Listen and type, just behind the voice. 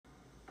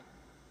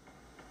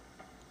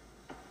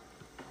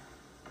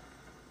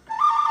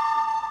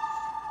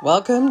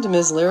Welcome to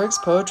Ms. Lyric's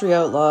Poetry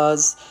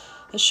Outlaws,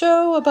 a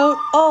show about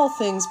all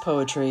things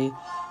poetry.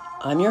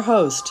 I'm your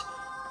host,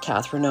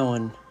 Catherine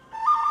Owen.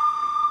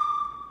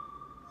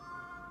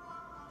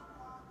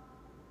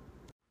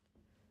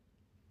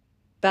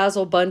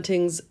 Basil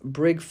Bunting's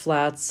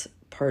Briggflats,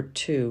 Part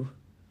 2.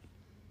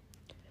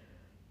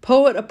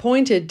 Poet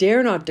appointed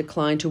dare not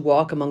decline to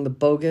walk among the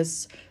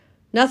bogus.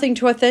 Nothing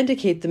to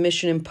authenticate the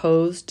mission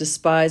imposed,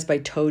 despised by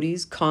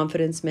toadies,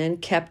 confidence men,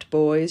 kept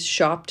boys,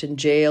 shopped and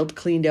jailed,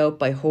 cleaned out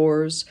by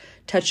whores,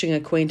 touching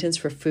acquaintance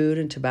for food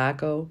and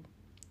tobacco.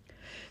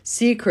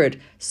 Secret,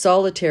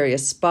 solitary, a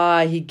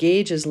spy, he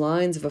gauges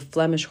lines of a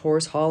Flemish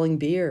horse hauling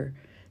beer.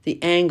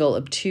 The angle,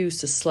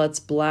 obtuse, a slut's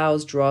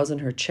blouse draws in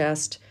her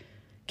chest.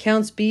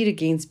 Counts beat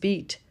against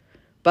beat.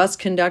 Bus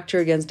conductor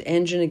against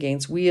engine,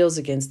 against wheels,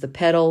 against the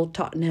pedal,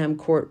 Tottenham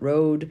Court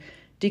Road.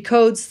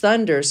 Decodes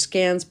thunder,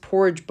 scans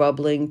porridge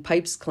bubbling,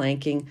 pipes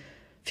clanking,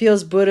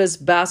 feels Buddha's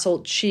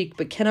basalt cheek,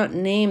 but cannot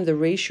name the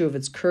ratio of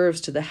its curves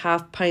to the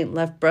half-pint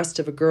left breast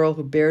of a girl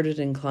who bared it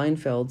in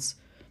Kleinfeld's.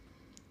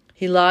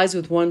 He lies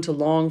with one to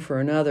long for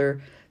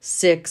another,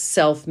 sick,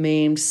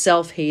 self-maimed,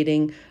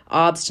 self-hating,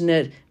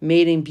 obstinate,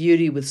 mating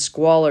beauty with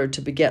squalor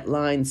to beget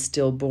lines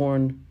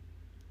stillborn.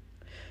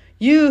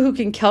 You who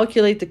can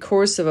calculate the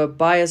course of a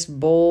biased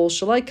bowl,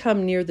 shall I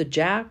come near the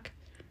jack?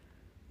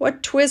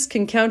 What twist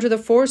can counter the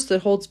force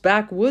that holds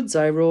back woods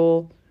I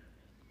roll?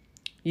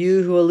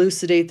 You who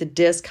elucidate the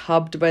disk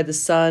hubbed by the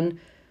sun,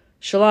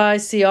 shall I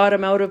see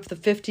autumn out of the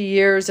 50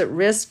 years at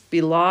risk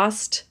be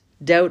lost,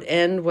 doubt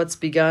end what's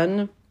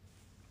begun?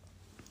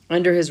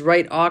 Under his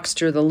right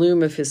oxter, the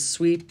loom of his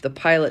sweep, the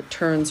pilot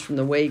turns from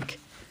the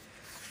wake.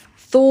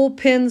 Thole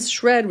pins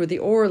shred where the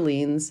oar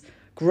leans,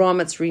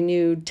 grommets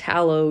renewed,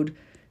 tallowed,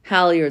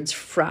 halyards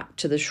frat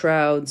to the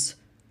shrouds.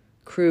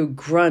 Crew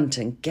grunt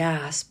and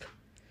gasp.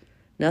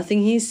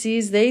 Nothing he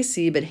sees they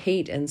see but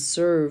hate and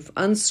serve.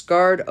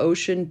 Unscarred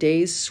ocean,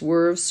 days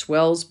swerve,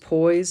 swells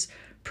poise,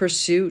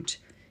 pursuit.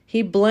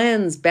 He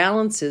blends,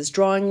 balances,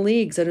 drawing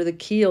leagues under the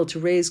keel to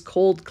raise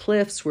cold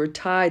cliffs where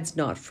tides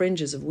knot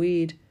fringes of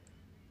weed.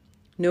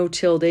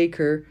 No-tilled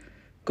acre,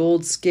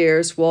 gold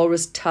scarce,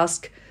 walrus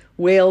tusk,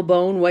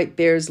 whalebone, white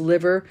bear's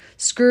liver,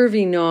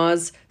 scurvy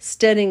gnaws,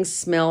 steading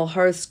smell,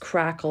 hearths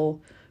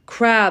crackle,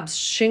 crabs,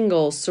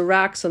 shingle,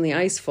 seracs on the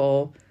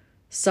icefall,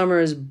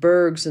 summer's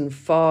bergs and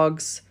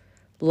fogs,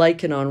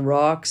 lichen on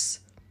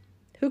rocks.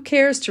 Who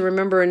cares to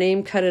remember a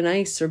name cut in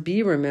ice or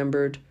be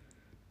remembered?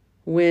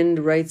 Wind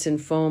writes in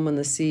foam on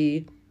the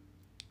sea.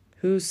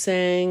 Who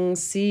sang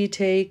sea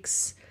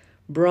takes,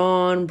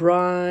 brawn,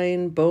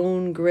 brine,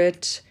 bone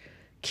grit,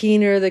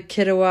 keener the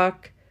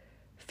Kittiwak,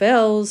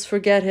 fells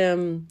forget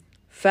him,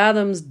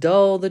 fathoms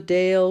dull the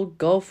dale,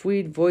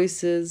 gulfweed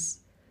voices.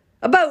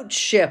 About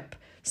ship!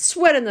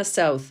 Sweat in the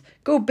south!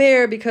 Go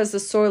bare because the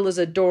soil is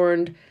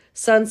adorned,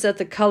 sunset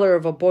the color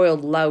of a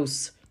boiled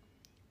louse.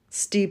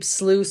 Steep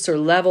sluice or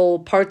level,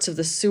 parts of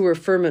the sewer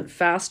ferment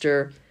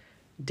faster.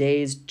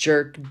 Days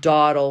jerk,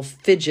 dawdle,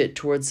 fidget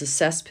towards the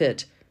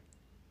cesspit.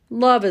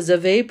 Love is a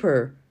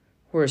vapor.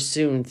 We're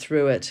soon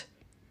through it.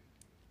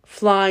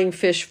 Flying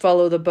fish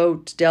follow the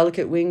boat,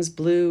 delicate wings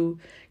blue,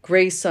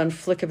 grace on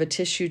flick of a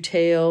tissue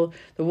tail,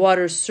 the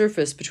water's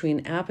surface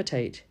between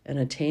appetite and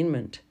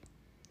attainment.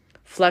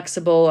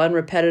 Flexible,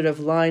 unrepetitive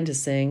line to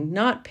sing,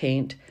 not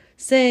paint.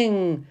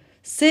 Sing!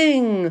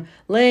 Sing,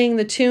 laying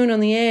the tune on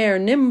the air,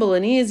 nimble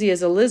and easy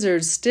as a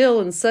lizard, still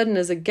and sudden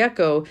as a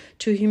gecko,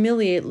 to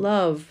humiliate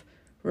love.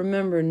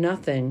 Remember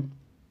nothing.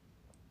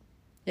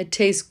 It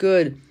tastes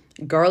good,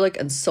 garlic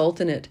and salt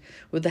in it,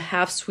 with the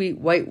half-sweet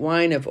white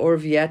wine of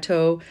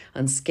Orvieto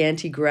on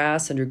scanty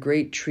grass under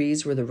great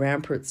trees where the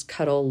ramparts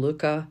cuddle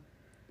Lucca.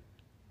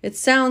 It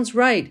sounds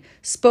right,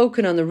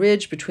 spoken on the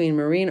ridge between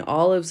marine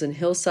olives and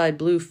hillside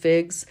blue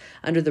figs,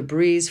 under the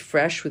breeze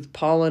fresh with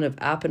pollen of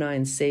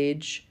Apennine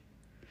sage.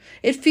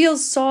 It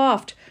feels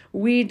soft,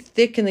 weed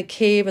thick in the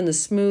cave and the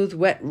smooth,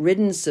 wet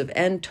riddance of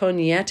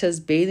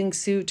Antonietta's bathing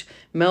suit,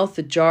 mouth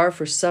ajar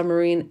for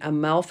submarine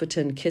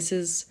Amalfiton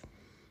kisses.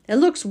 It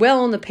looks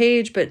well on the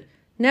page, but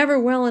never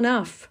well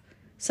enough.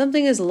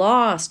 Something is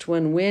lost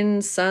when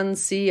wind, sun,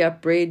 sea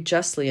upbraid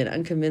justly an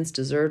unconvinced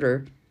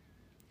deserter.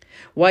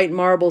 White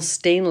marble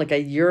stained like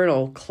a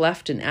urinal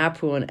cleft in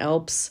Apuan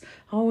Alps,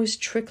 always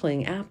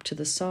trickling apt to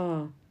the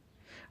saw.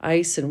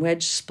 Ice and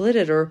wedge split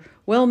it, or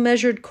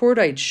well-measured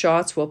cordite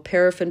shots while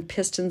paraffin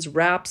pistons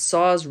rap,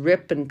 saws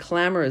rip, and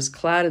clamor is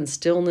clad in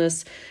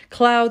stillness.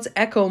 Clouds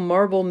echo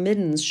marble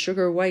middens,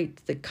 sugar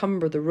white, that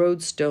cumber the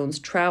roadstones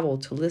travel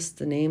to list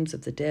the names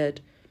of the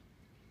dead.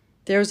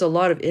 There's a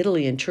lot of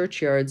Italy in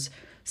churchyards.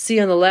 See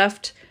on the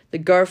left, the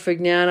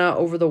Garfagnana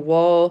over the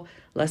wall,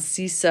 La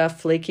Sisa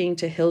flaking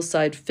to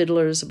hillside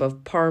fiddlers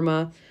above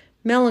Parma,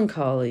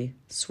 melancholy,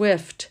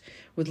 swift,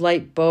 with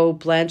light bow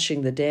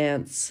blanching the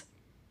dance.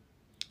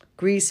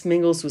 Grease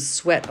mingles with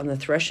sweat on the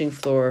threshing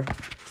floor.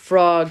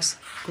 Frogs,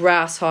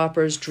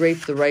 grasshoppers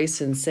drape the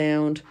rice in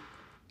sound.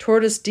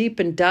 Tortoise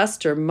deep in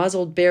dust or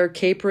muzzled bear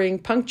capering,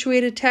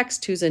 punctuated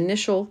text whose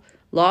initial,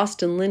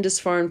 lost in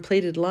Lindisfarne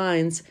plated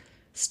lines,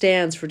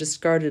 stands for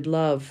discarded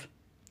love.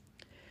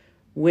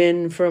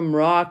 Wind from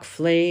rock,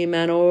 flame,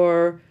 and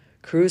ore,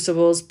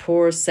 crucibles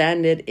pour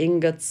sanded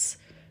ingots,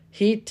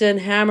 heat and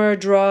hammer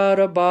draw out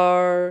a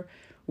bar,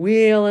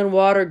 wheel and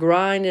water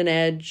grind an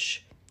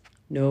edge.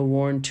 No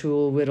worn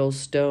tool whittles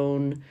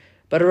stone,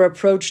 but a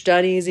reproached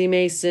uneasy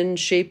mason,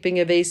 shaping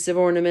evasive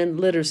ornament,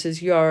 litters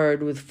his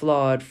yard with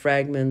flawed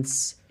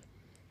fragments.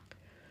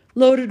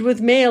 Loaded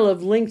with mail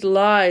of linked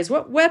lies,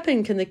 what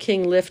weapon can the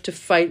king lift to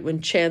fight when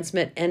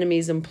chance-met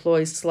enemies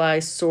employ sly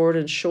sword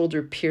and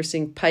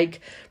shoulder-piercing pike,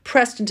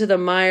 pressed into the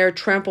mire,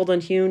 trampled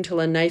and hewn till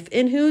a knife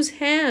in whose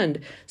hand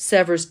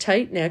severs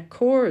tight-neck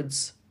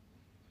cords?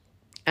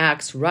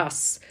 Axe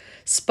rusts,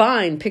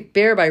 spine picked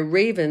bare by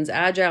ravens,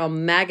 agile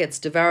maggots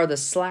devour the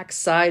slack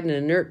side and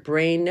inert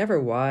brain, never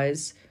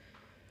wise.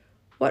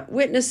 What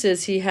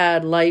witnesses he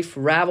had life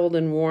raveled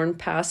and worn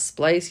past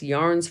splice,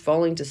 yarns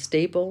falling to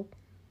staple?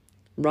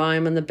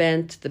 Rime on the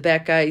bent, the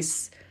beck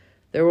ice.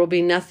 There will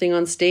be nothing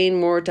on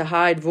Stainmore to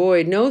hide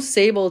void, no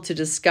sable to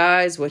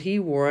disguise what he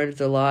wore under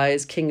the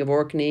lies, King of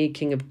Orkney,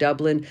 King of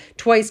Dublin,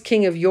 twice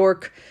King of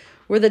York,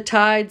 where the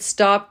tide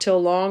stopped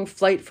till long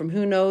flight from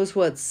who knows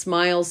what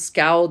smile,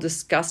 scowl,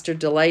 disgust, or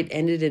delight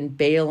ended in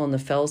bale on the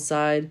fell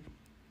side.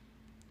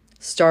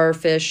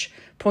 Starfish,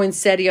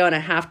 poinsettia on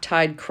a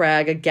half-tide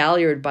crag, a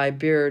galliard by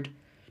beard.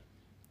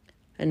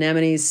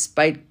 Anemones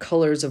spite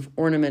colours of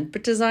ornament,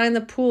 but design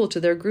the pool to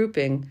their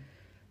grouping.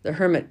 The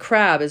hermit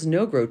crab is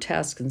no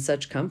grotesque in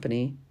such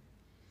company.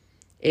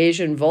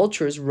 Asian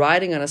vultures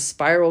riding on a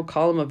spiral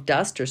column of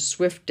dust, or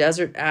swift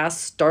desert ass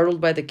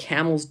startled by the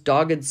camel's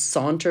dogged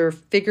saunter,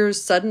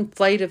 figures sudden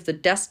flight of the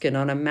descan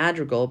on a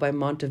madrigal by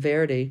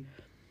Monteverdi.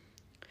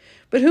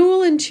 But who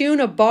will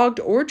intune a bogged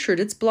orchard,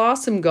 its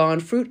blossom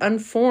gone, fruit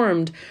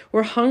unformed,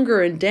 where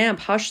hunger and damp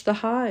hush the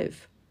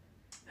hive?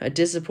 A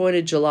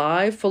disappointed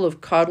July, full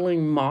of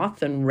coddling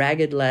moth and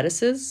ragged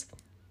lettuces?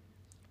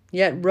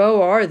 Yet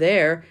roe are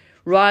there,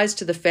 rise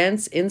to the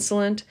fence,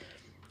 insolent.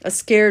 A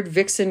scared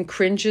vixen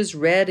cringes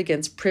red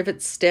against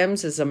privet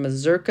stems as a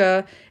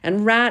mazurka,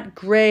 and rat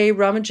grey,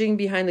 rummaging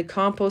behind the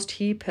compost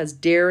heap, has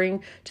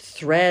daring to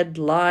thread,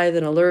 lithe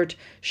and alert,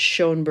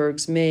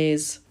 Schoenberg's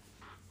maze.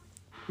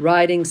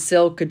 Riding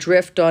silk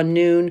adrift on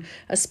noon,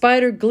 a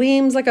spider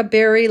gleams like a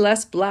berry,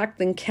 less black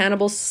than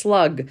cannibal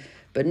slug,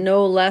 but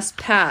no less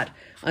pat,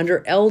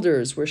 under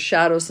elders where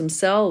shadows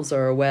themselves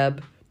are a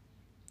web.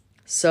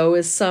 So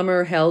is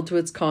summer held to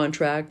its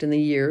contract and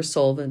the year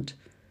solvent.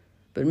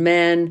 But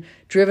men,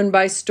 driven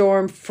by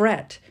storm,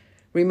 fret,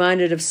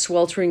 reminded of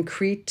sweltering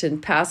Crete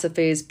and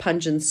Pasiphae's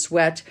pungent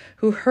sweat,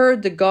 who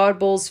heard the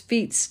god-bull's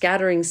feet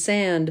scattering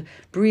sand,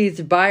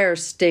 breathed byre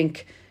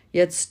stink,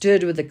 yet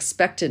stood with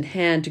expectant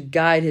hand to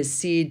guide his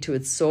seed to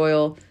its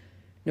soil,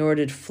 nor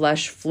did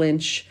flesh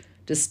flinch,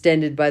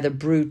 distended by the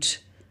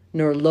brute,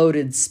 nor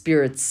loaded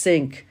spirit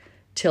sink,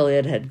 till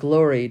it had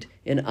gloried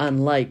in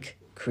unlike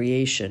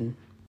creation.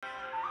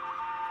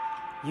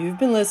 You've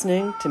been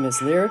listening to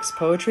Miss Lyric's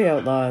Poetry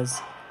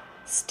Outlaws.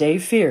 Stay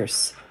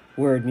fierce,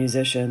 word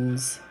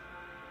musicians.